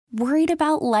Worried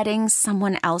about letting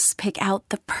someone else pick out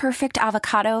the perfect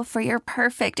avocado for your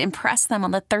perfect impress them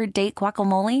on the third date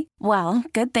guacamole? Well,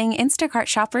 good thing Instacart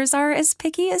shoppers are as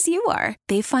picky as you are.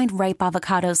 They find ripe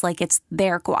avocados like it's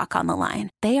their guac on the line.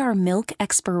 They are milk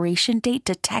expiration date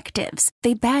detectives.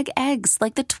 They bag eggs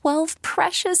like the 12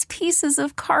 precious pieces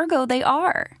of cargo they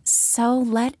are. So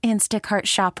let Instacart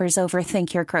shoppers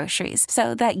overthink your groceries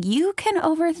so that you can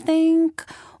overthink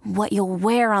what you'll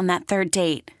wear on that third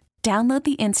date. Download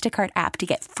the Instacart app to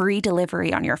get free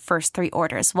delivery on your first 3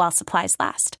 orders while supplies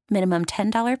last. Minimum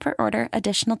 $10 per order.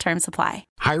 Additional terms apply.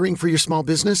 Hiring for your small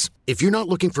business? If you're not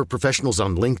looking for professionals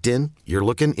on LinkedIn, you're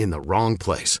looking in the wrong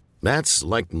place. That's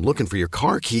like looking for your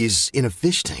car keys in a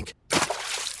fish tank.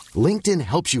 LinkedIn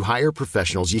helps you hire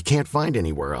professionals you can't find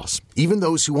anywhere else, even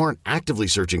those who aren't actively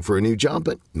searching for a new job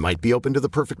but might be open to the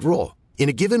perfect role. In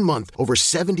a given month, over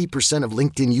 70% of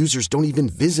LinkedIn users don't even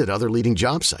visit other leading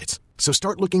job sites. So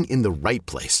start looking in the right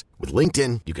place. With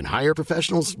LinkedIn, you can hire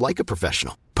professionals like a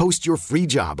professional. Post your free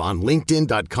job on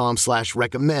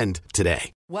linkedin.com/recommend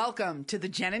today. Welcome to the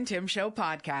Jen and Tim Show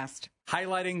podcast.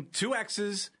 Highlighting 2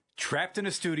 exes trapped in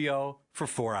a studio for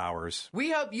 4 hours. We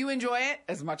hope you enjoy it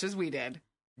as much as we did.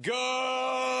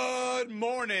 Good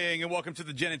morning, and welcome to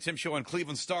the Jen and Tim Show on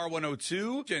Cleveland Star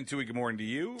 102. Jen Tui, good morning to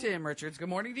you. Tim Richards, good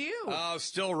morning to you.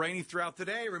 Still rainy throughout the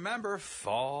day. Remember,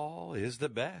 fall is the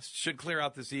best. Should clear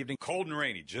out this evening. Cold and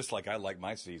rainy, just like I like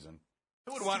my season.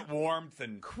 Who would want warmth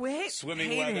and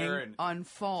swimming weather and on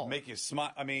fall? Make you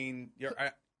smile. I mean,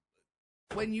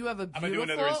 when you have a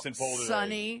beautiful,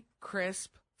 sunny,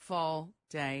 crisp fall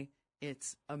day,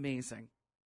 it's amazing.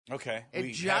 Okay,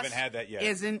 we haven't had that yet.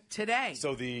 Isn't today?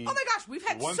 So oh my gosh, we've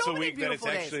had once so a many week beautiful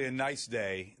that it's days. actually a nice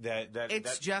day.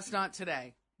 It's just not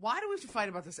today. Why do we have to fight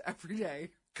about this every day?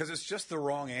 Because it's just the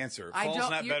wrong answer. Fall's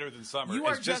not better than summer. You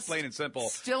are it's just plain and simple.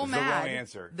 Still the mad wrong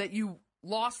answer. that you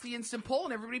lost the instant poll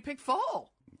and everybody picked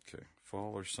fall. Okay,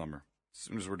 fall or summer. As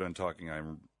soon as we're done talking,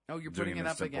 you're putting it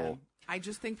up again. Poll. I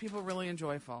just think people really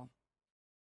enjoy fall.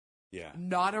 Yeah.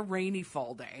 Not a rainy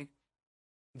fall day.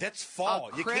 That's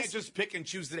fall. You can't just pick and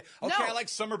choose the day. Okay, no. I like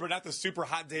summer, but not the super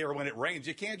hot day or when it rains.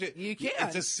 You can't. You can't.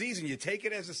 It's a season. You take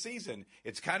it as a season.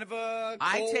 It's kind of a cold,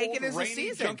 I take it as rainy, a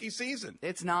season. junky season.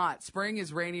 It's not. Spring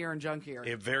is rainier and junkier.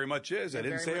 It very much is. I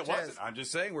didn't say it wasn't. I'm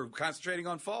just saying we're concentrating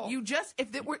on fall. You're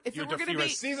a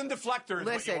season deflector.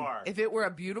 Listen, what you are. If it were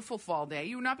a beautiful fall day,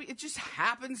 you would not be. It just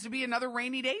happens to be another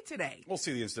rainy day today. We'll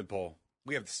see the instant poll.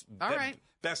 We have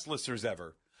best listeners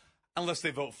ever. Unless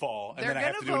they vote fall, and then I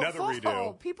have to do another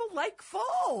redo. People like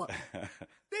fall.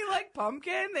 They like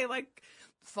pumpkin. They like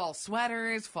fall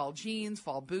sweaters, fall jeans,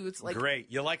 fall boots. Great.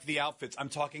 You like the outfits. I'm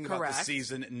talking about the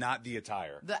season, not the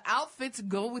attire. The outfits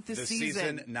go with the season. The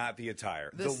season, not the attire.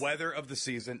 The weather of the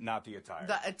season, not the attire.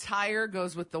 The attire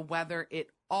goes with the weather. It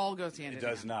all goes hand in hand. It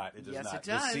does not. It does not. Yes, it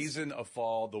does. The season of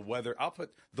fall, the weather. I'll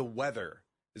put the weather.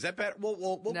 Is that better?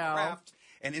 We'll craft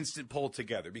an instant poll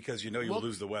together because you'll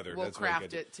lose the weather. We'll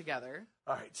craft it together.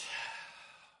 All right.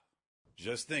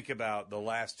 Just think about the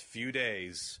last few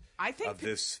days of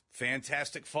this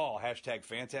fantastic fall. Hashtag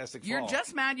fantastic fall. You're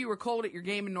just mad you were cold at your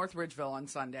game in North Ridgeville on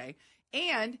Sunday.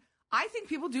 And I think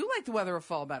people do like the weather of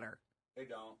fall better. They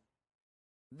don't.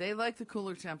 They like the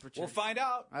cooler temperature. We'll find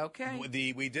out. Okay.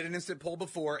 We did an instant poll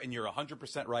before, and you're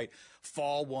 100% right.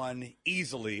 Fall won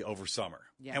easily over summer.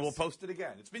 Yes. And we'll post it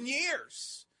again. It's been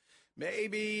years.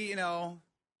 Maybe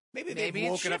they've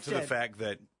woken up to the fact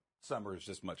that summer is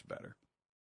just much better.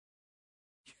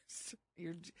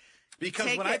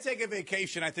 Because when I take a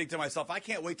vacation, I think to myself, I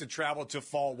can't wait to travel to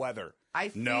fall weather. I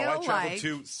travel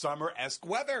to summer-esque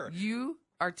weather. You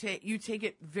take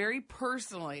it very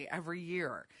personally every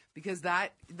year because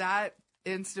that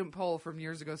instant poll from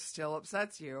years ago still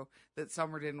upsets you that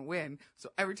summer didn't win. So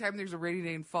every time there's a rainy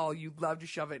day in fall, you love to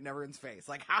shove it in everyone's face.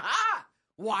 Like, ha-ha!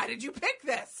 Why did you pick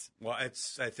this? Well, I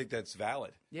think that's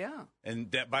valid. Yeah.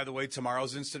 And that, by the way,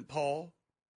 tomorrow's instant poll,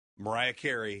 Mariah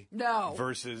Carey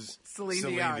versus Celine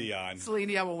Dion. Celine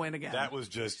Dion will win again. That was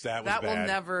bad. That will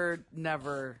never,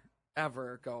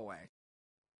 ever go away.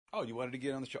 Oh, you wanted to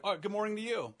get on the show. Oh, good morning to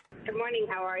you. Good morning.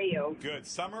 How are you? Good.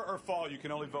 Summer or fall? You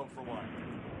can only vote for one.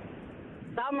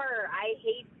 Summer. I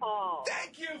hate fall.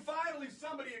 Thank you. Finally,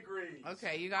 somebody agrees.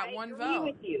 Okay, you got one vote. I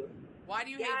agree with you. Why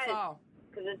do you hate fall?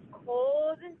 Because it's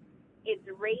cold, it's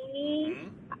rainy.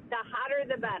 Mm-hmm. The hotter,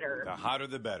 the better. The hotter,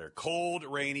 the better. Cold,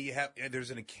 rainy.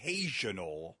 There's an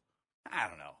occasional,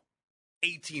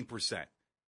 18%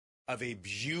 of a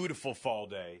beautiful fall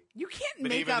day. You can't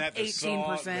make up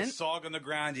 18%. The sog on the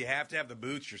ground, you have to have the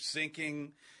boots. You're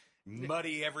sinking.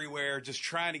 muddy everywhere, just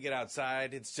trying to get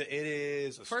outside. It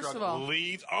is. First of all,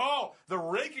 leaves. Oh, the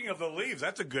raking of the leaves.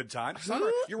 That's a good time.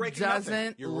 Summer, you're raking doesn't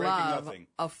nothing. You're love raking nothing.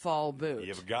 A fall boot?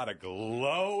 You've got to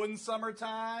glow in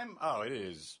summertime. Oh, it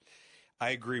is. I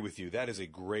agree with you. That is a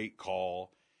great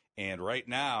call. And right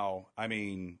now, I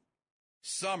mean,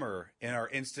 summer in our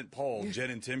instant poll,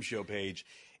 Jen and Tim show page,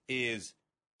 is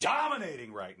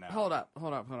dominating right now. Hold up.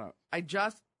 I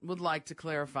just would like to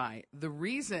clarify. The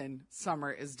reason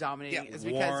summer is dominating is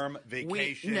because warm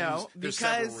vacations. There's because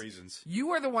several reasons.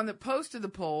 You are the one that posted the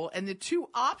poll, and the two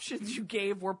options you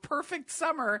gave were perfect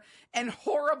summer and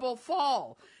horrible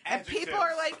fall. And people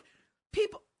are like,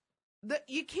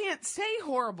 you can't say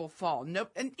horrible fall. No,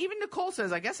 and even Nicole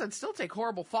says, I guess I'd still take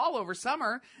horrible fall over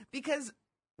summer because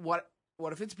what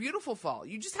if it's beautiful fall?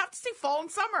 You just have to say fall and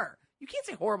summer. You can't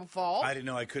say horrible fall. I didn't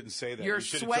know I couldn't say that. You're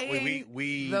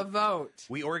swaying the vote.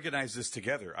 We organized this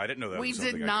together. I didn't know that we was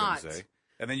something did not. I couldn't say.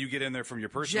 And then you get in there from your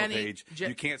personal page.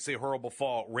 You can't say horrible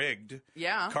fall. Rigged.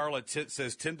 Yeah. Carla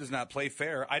says Tim does not play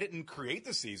fair. I didn't create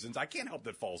the seasons. I can't help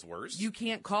that fall's worse. You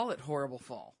can't call it horrible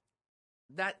fall.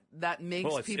 That makes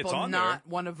people it's not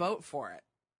want to vote for it.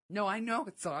 No, I know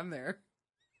it's on there.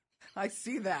 I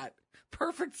see that.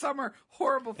 Perfect summer,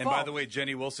 horrible fall. And by the way,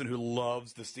 Jenny Wilson, who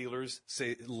loves the Steelers,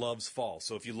 loves fall.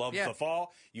 So if you love the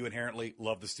fall, you inherently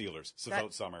love the Steelers. So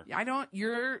vote summer.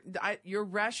 Your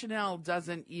rationale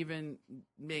doesn't even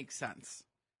make sense.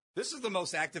 This is the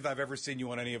most active I've ever seen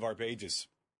you on any of our pages.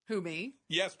 Who, me?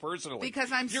 Yes, personally. Because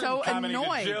you're so commenting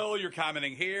annoyed. To Jill, you're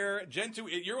commenting here. Jen, too,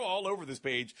 you're all over this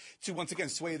page to, once again,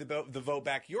 sway the vote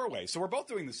back your way. So we're both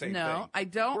doing the same thing. No, I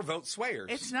don't. We're vote swayers.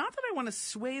 It's not that I want to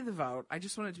sway the vote. I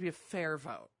just want it to be a fair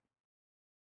vote.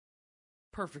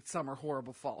 Perfect summer,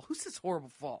 horrible fall. Who says horrible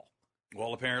fall?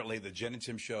 Well, apparently the Jen and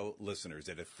Tim show listeners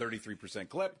at a 33%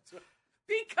 clip.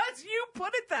 Because you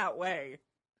put it that way.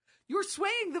 You're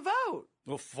swaying the vote.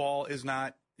 Well, fall is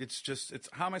not. It's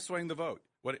how am I swaying the vote?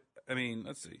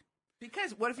 Let's see.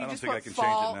 Because what if you just put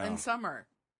fall and summer?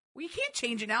 Well, you can't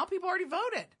change it now. People already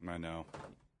voted. I know.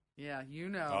 Yeah, you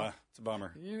know. It's a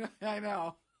bummer. I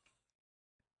know.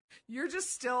 You're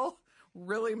just still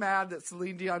really mad that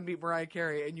Celine Dion beat Mariah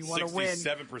Carey, and you want to win.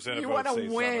 67% of you want to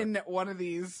win summer. one of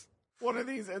these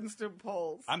instant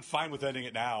polls. I'm fine with ending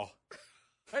it now.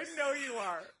 I know you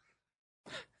are.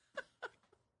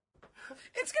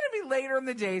 It's going to be later in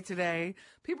the day today.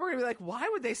 People are going to be like, why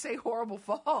would they say horrible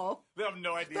fall? They have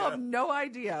no idea. They'll have no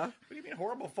idea. What do you mean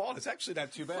horrible fall? It's actually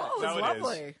not too bad. Fall is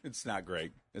lovely. It's not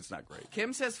great. It's not great.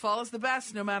 Kim says fall is the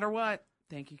best no matter what.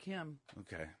 Thank you, Kim.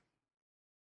 Okay.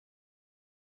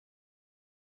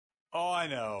 All I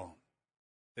know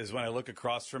is when I look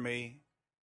across from me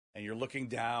and you're looking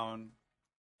down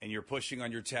and you're pushing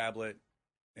on your tablet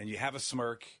and you have a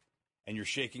smirk and you're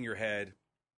shaking your head,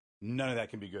 none of that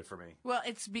can be good for me. Well,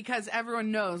 it's because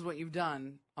everyone knows what you've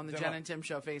done on the Jen and Tim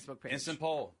Show Facebook page. Instant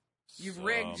poll. You've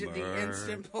rigged the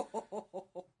instant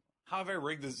poll. How have I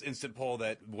rigged this instant poll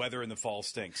that weather in the fall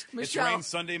stinks? Michelle, it's rain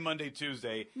Sunday, Monday,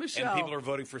 Tuesday, and people are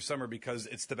voting for summer because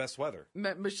it's the best weather.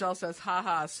 Michelle says,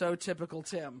 haha, so typical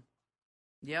Tim.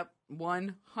 Yep,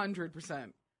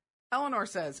 100%. Eleanor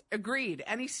says, agreed.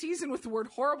 Any season with the word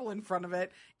horrible in front of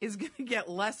it is going to get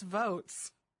less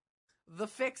votes. The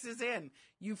fix is in.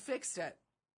 You fixed it.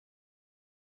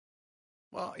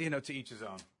 Well, to each his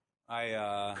own.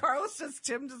 Carlos says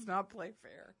Tim does not play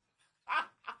fair.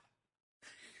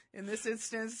 In this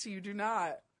instance, you do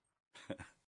not.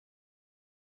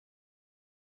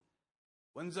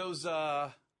 When's those,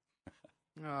 Oh,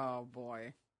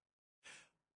 boy.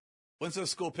 When's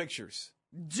those school pictures?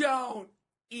 Don't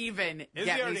even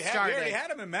get me started. We already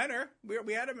had him in Menor.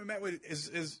 We had him in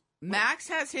Menor. Max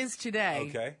has his today.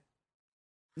 Okay.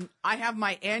 I have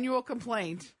my annual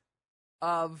complaint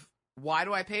of why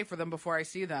do I pay for them before I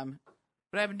see them?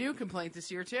 But I have a new complaint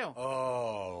this year, too.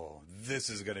 Oh, this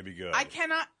is going to be good. It's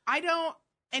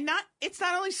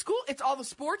not only school, it's all the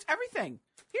sports, everything.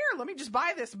 Here, let me just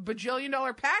buy this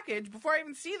bajillion-dollar package before I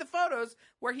even see the photos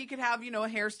where he could have, a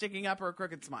hair sticking up or a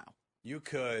crooked smile. You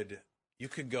could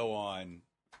go on.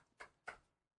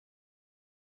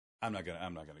 I'm not gonna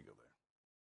go there.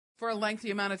 For a lengthy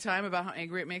amount of time about how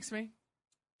angry it makes me?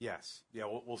 Yes. Yeah,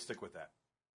 we'll stick with that.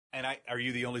 And are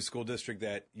you the only school district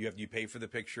that you pay for the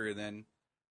picture and then?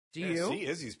 Do you? I see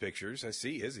Izzy's pictures. I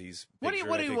see Izzy's picture.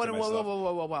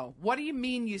 Whoa. What do you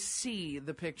mean you see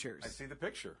the pictures? I see the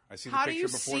picture. How do you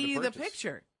see the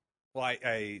picture? Well,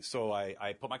 I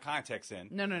put my contacts in.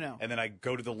 No. And then I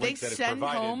go to the link that is provided. They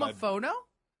send home a photo?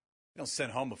 They don't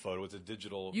send home a photo. It's a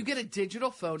digital. You get a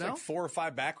digital photo? It's like 4 or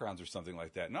 5 backgrounds or something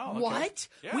like that. No. What? Okay.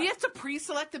 Yeah. We have to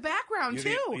pre-select the background,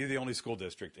 too. You're the only school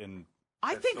district in.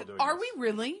 I think, are we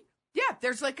really? Yeah,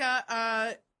 there's like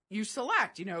you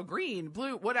select, green,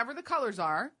 blue, whatever the colors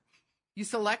are. You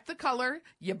select the color,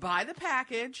 you buy the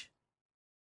package,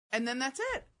 and then that's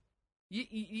it.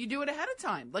 You do it ahead of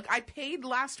time. Like I paid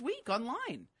last week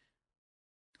online.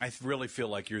 I really feel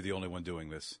like you're the only one doing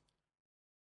this.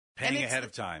 Paying ahead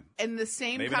of time. And the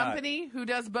same Maybe company who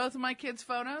does both of my kids'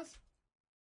 photos,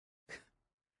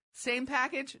 same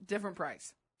package, different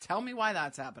price. Tell me why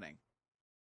that's happening.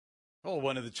 Oh,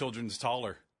 one of the children's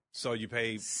taller. So you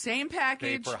pay same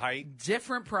package, per height,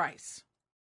 different price.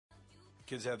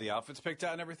 Kids have the outfits picked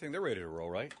out and everything. They're ready to roll,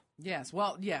 right? Yes.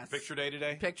 Well, yes. Picture day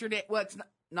today? Picture day. Well, it's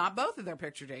not both of their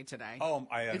picture day today. Oh,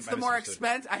 it's the more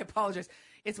expensive. I apologize.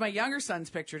 It's my younger son's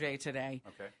picture day today.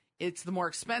 Okay. It's the more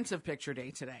expensive picture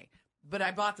day today. But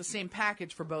I bought the same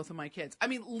package for both of my kids. I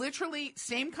mean, literally,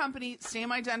 same company,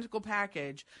 same identical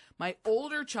package. My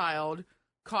older child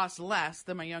costs less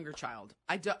than my younger child.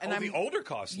 The older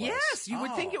costs less? Yes. You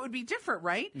would think it would be different,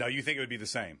 right? No, you think it would be the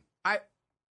same.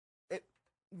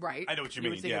 Right. I know what you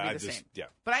mean. Would think it'd be the same. Yeah.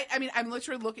 But I'm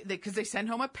literally looking, because they send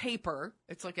home a paper.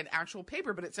 It's like an actual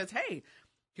paper, but it says, hey,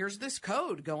 here's this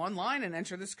code. Go online and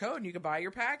enter this code, and you can buy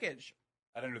your package.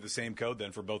 I'd enter the same code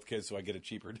then for both kids so I get a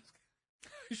cheaper discount.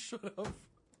 Shut up.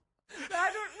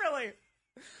 I don't really.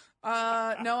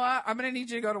 Noah, I'm going to need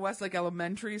you to go to Westlake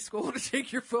Elementary School to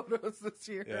take your photos this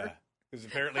year. Yeah. Because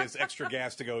apparently it's extra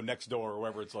gas to go next door or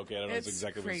wherever it's located. I don't know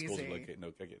exactly crazy. where the schools are located. No,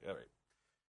 okay, all right.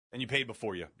 And you paid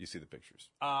before you see the pictures.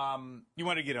 You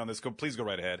want to get on this? Please go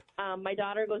right ahead. My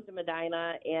daughter goes to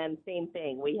Medina, and same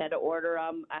thing. We had to order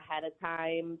them ahead of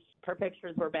time. Her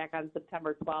pictures were back on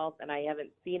September 12th, and I haven't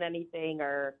seen anything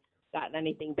or gotten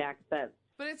anything back since.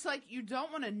 But it's like you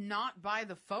don't want to not buy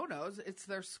the photos. It's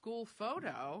their school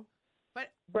photo.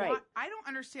 But right. I don't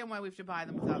understand why we have to buy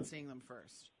them without seeing them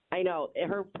first. I know.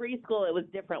 Her preschool, it was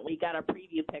different. We got a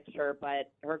preview picture,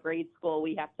 but her grade school,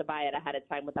 we have to buy it ahead of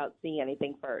time without seeing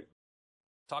anything first.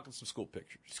 Talking some school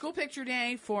pictures. School picture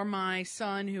day for my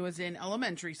son who is in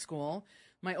elementary school.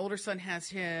 My older son has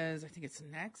his, I think it's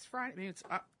next Friday. Maybe it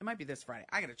might be this Friday.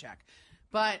 I got to check.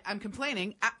 But I'm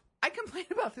complaining. I complain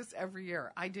about this every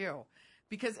year. I do.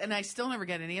 And I still never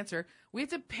get an answer. We have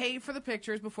to pay for the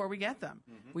pictures before we get them.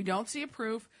 Mm-hmm. We don't see a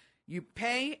proof. You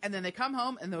pay, and then they come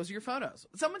home, and those are your photos.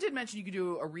 Someone did mention you could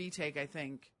do a retake, I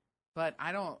think, but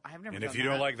I've never done that. And if you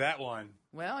don't like that one,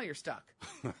 well, you're stuck.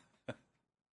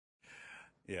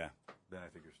 Yeah, then I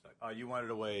think you're stuck. You wanted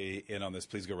to weigh in on this.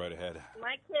 Please go right ahead.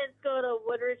 My kids go to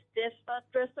Woodridge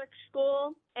District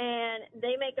School, and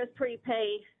they make us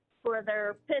prepay for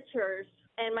their pictures.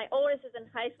 And my oldest is in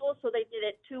high school, so they did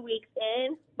it 2 weeks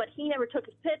in, but he never took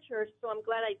his pictures, so I'm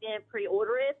glad I didn't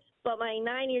pre-order it. But my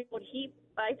 9-year-old,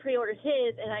 I pre-ordered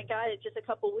his, and I got it just a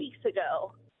couple weeks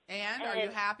ago. And are you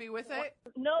happy with it?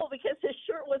 No, because his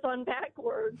shirt was on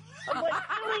backwards. I'm like,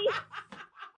 really?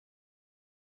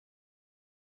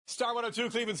 Star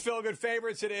 102, Cleveland's Feel-Good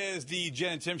Favorites. It is the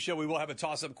Jen and Tim Show. We will have a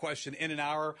toss-up question in an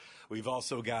hour. We've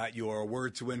also got your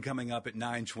word to win coming up at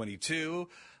 9:22.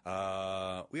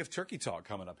 We have Turkey Talk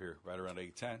coming up here right around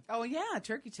 8:10. Oh, yeah,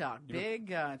 Turkey Talk. Big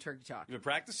Turkey Talk. You been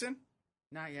practicing?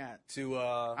 Not yet.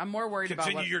 I'm more worried about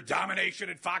continue your domination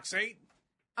at Fox 8?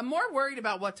 I'm more worried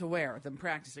about what to wear than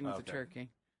practicing with the turkey.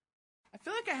 I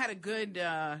feel like I had a good,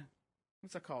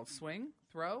 what's it called, swing?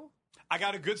 Throw? I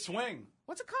got a good swing.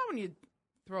 What's it called when you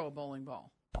throw a bowling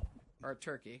ball or a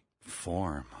turkey?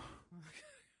 Form.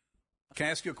 Can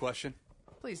I ask you a question?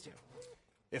 Please do.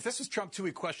 If this is Trump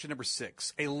 2 question number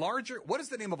 6, what is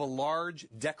the name of a large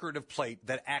decorative plate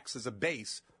that acts as a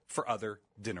base for other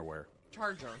dinnerware?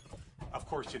 Charger. Of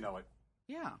course you know it.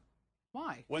 Yeah.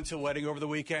 Why? Went to a wedding over the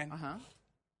weekend. Uh-huh.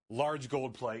 Large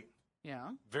gold plate. Yeah.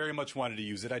 Very much wanted to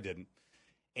use it. I didn't.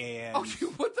 And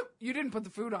you didn't put the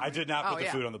food on. I did not put the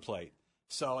food on the plate.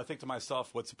 So I think to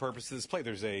myself, what's the purpose of this plate?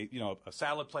 There's a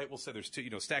salad plate. We'll say there's two,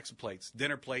 stacks of plates,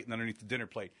 dinner plate, and underneath the dinner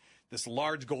plate, this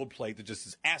large gold plate that just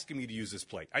is asking me to use this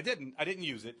plate. I didn't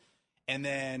use it. And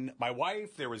then my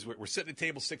wife, we're sitting at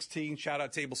table 16, shout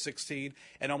out table 16,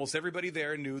 and almost everybody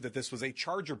there knew that this was a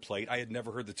charger plate. I had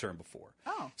never heard the term before.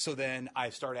 Oh. So then I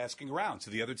start asking around to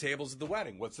the other tables at the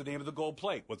wedding, what's the name of the gold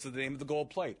plate? What's the name of the gold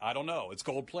plate? I don't know. It's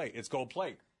gold plate. It's gold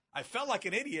plate. I felt like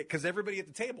an idiot because everybody at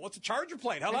the table, it's a charger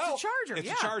plate. Hello? It's a charger,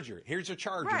 It's a charger. Here's a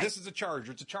charger. Right. This is a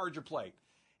charger. It's a charger plate.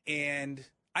 And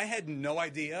I had no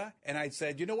idea. And I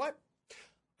said, you know what?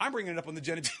 I'm bringing it up on the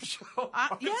Jen and Tim Show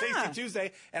on Tasty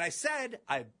Tuesday. And I said,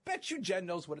 I bet you Jen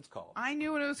knows what it's called. I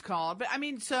knew what it was called. But, I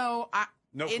mean, no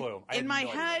clue. In my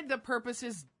head, the purpose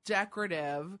is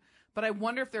decorative. But I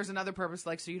wonder if there's another purpose,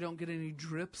 like so you don't get any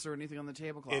drips or anything on the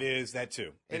tablecloth. It is that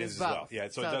too. It is as both. well. Yeah,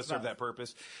 so it does serve that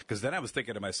purpose. Because then I was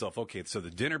thinking to myself, okay, so the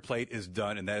dinner plate is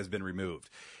done and that has been removed.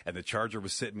 And the charger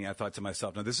was sitting me. I thought to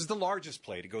myself, now this is the largest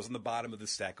plate. It goes on the bottom of the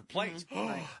stack of plates.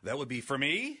 Right. That would be, for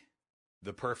me,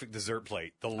 the perfect dessert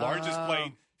plate. The largest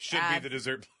plate should be the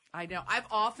dessert plate. I know. I've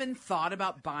often thought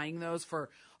about buying those for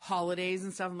holidays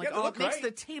and stuff. I'm like, it makes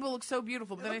the table look so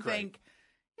beautiful. But then I think,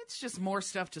 it's just more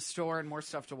stuff to store and more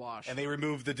stuff to wash. And they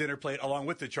removed the dinner plate along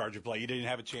with the charger plate. You didn't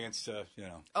have a chance to,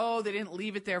 Oh, they didn't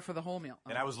leave it there for the whole meal.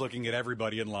 And I was looking at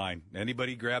everybody in line.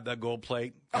 Anybody grab that gold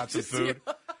plate? Got some food?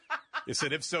 It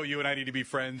said, if so, you and I need to be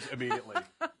friends immediately.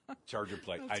 Charger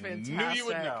plate. That's fantastic. Knew you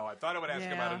would know. I thought I would ask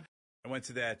about it. I went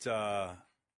to that,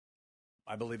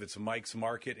 I believe it's Mike's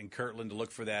Market in Kirtland to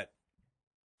look for that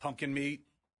pumpkin meat.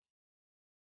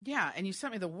 Yeah, and you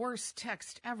sent me the worst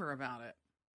text ever about it.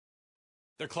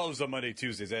 They're closed on Monday,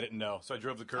 Tuesdays. I didn't know. So I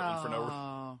drove to Kirtland for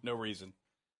no reason.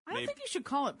 I don't think you should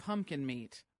call it pumpkin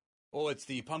meat. Well, it's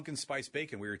the pumpkin spice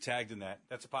bacon. We were tagged in that.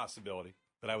 That's a possibility,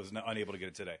 but I was unable to get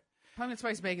it today. Pumpkin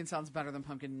spice bacon sounds better than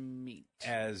pumpkin meat.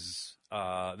 As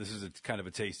this is a kind of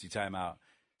a tasty timeout.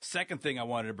 Second thing I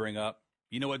wanted to bring up,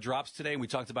 you know what drops today? And we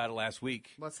talked about it last week.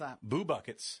 What's that? Boo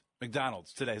buckets.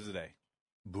 McDonald's. Today's the day.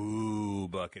 Boo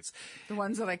buckets. The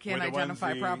ones that I can't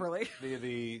identify properly.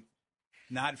 The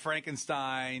not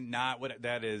Frankenstein, not what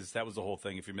that is. That was the whole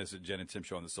thing. If you missed it, Jen and Tim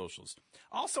show on the socials.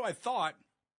 Also, I thought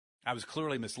I was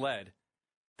clearly misled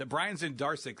that Brian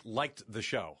Zindarczyk liked the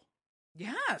show.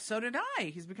 Yeah, so did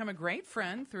I. He's become a great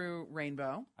friend through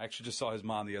Rainbow. I actually just saw his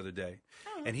mom the other day,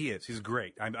 and he is. He's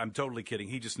great. I'm totally kidding.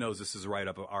 He just knows this is right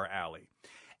up our alley.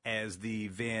 As the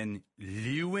Van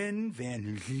Leeuwen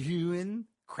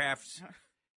craft.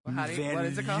 Well, what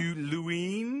is it called?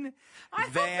 Leeuwen.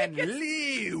 Van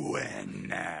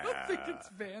Leeuwen. I think it's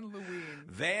Van Leeuwen.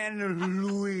 Van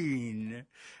Leeuwen.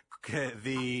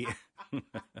 The.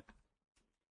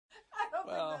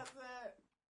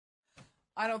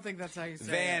 I don't think that's how you say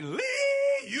Van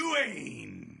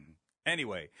Leeuwen.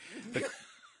 Anyway,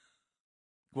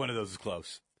 one of those is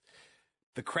close.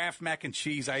 The Kraft mac and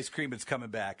cheese ice cream is coming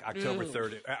back October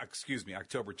 23rd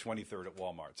at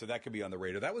Walmart. So that could be on the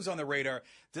radar. That was on the radar.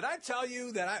 Did I tell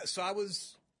you that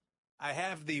I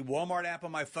have the Walmart app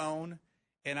on my phone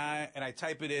and I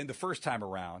type it in the first time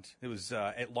around. It was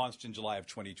it launched in July of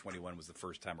 2021 was the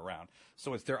first time around.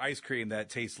 So it's their ice cream that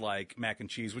tastes like mac and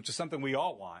cheese, which is something we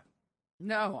all want.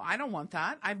 No, I don't want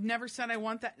that. I've never said I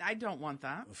want that. I don't want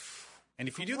that. And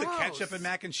if you do the ketchup and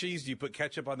mac and cheese, do you put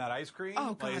ketchup on that ice cream?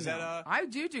 Oh, God, is that I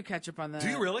do ketchup on that. Do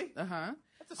you really? Uh-huh.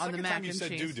 That's the second time you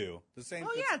said do. The same.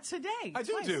 Oh, yeah, today. I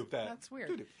do that. That's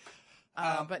weird. Do.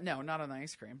 But no, not on the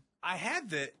ice cream. I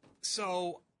had that.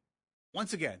 So,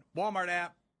 once again, Walmart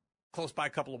app, close by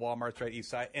a couple of Walmarts right east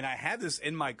side. And I had this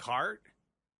in my cart,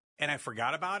 and I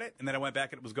forgot about it. And then I went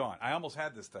back and it was gone. I almost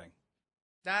had this thing.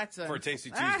 For a Tasty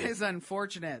Tuesday. That is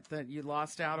unfortunate that you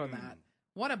lost out on that.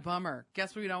 What a bummer.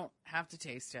 Guess we don't have to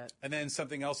taste it. And then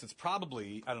something else that's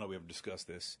probably, I don't know, we haven't discussed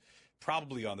this,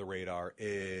 probably on the radar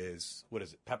is, what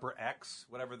is it, Pepper X?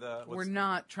 We're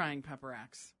not trying Pepper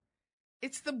X.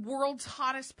 It's the world's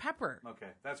hottest pepper.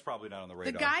 Okay, that's probably not on the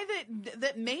radar. The guy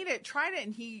that made it, tried it,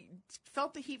 and he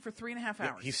felt the heat for 3.5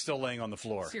 hours. He's still laying on the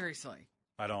floor. Seriously.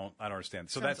 I don't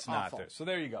understand. So Sounds that's not awful. there. So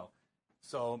there you go.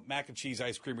 So mac and cheese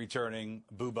ice cream returning,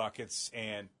 Boo buckets,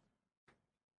 and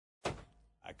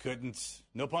I couldn't.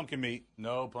 No pumpkin meat.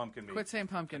 Quit saying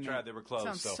pumpkin meat. I tried. They were closed.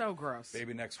 Sounds so gross.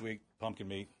 Maybe next week, pumpkin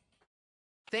meat.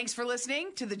 Thanks for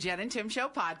listening to the Jen and Tim Show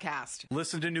podcast.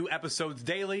 Listen to new episodes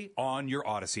daily on your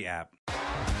Odyssey app.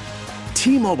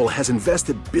 T-Mobile has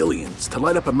invested billions to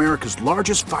light up America's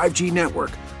largest 5G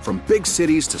network, from big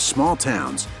cities to small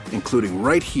towns, including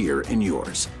right here in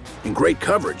yours. And great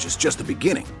coverage is just the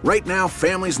beginning. Right now,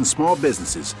 families and small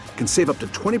businesses can save up to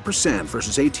 20%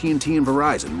 versus AT&T and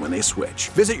Verizon when they switch.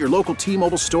 Visit your local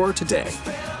T-Mobile store today.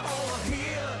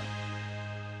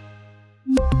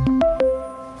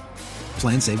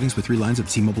 Plan savings with 3 lines of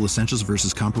T-Mobile Essentials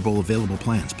versus comparable available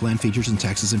plans. Plan features and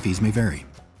taxes and fees may vary.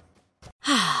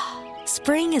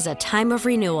 Spring is a time of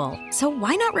renewal, so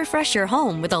why not refresh your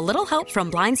home with a little help from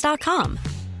Blinds.com?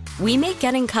 We make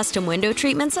getting custom window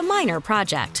treatments a minor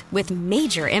project with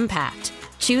major impact.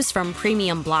 Choose from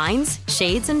premium blinds,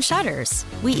 shades, and shutters.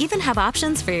 We even have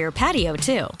options for your patio,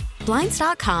 too.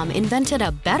 Blinds.com invented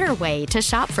a better way to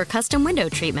shop for custom window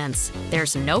treatments.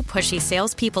 There's no pushy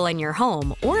salespeople in your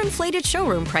home or inflated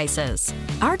showroom prices.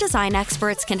 Our design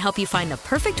experts can help you find the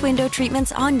perfect window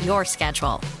treatments on your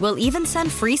schedule. We'll even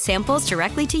send free samples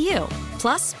directly to you.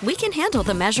 Plus, we can handle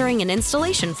the measuring and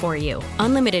installation for you.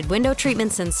 Unlimited window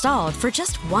treatments installed for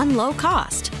just one low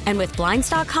cost. And with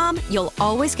Blinds.com, you'll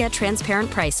always get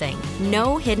transparent pricing.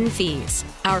 No hidden fees.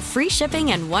 Our free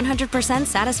shipping and 100%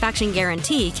 satisfaction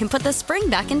guarantee can put the spring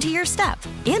back into your step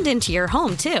and into your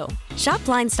home, too. Shop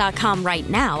Blinds.com right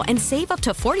now and save up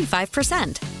to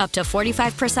 45%. Up to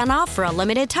 45% off for a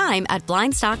limited time at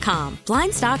Blinds.com.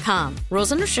 Blinds.com.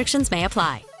 Rules and restrictions may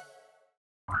apply.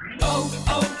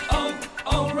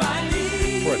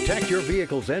 O'Reilly. Protect your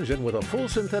vehicle's engine with a full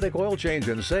synthetic oil change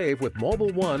and save with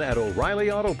Mobil 1 at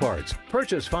O'Reilly Auto Parts.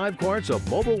 Purchase 5 quarts of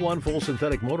Mobil 1 full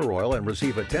synthetic motor oil and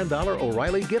receive a $10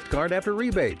 O'Reilly gift card after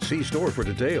rebate. See store for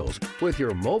details. With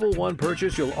your Mobil 1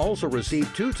 purchase, you'll also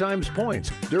receive 2 times points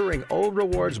during Old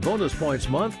Rewards Bonus Points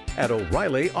Month at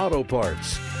O'Reilly Auto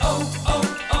Parts.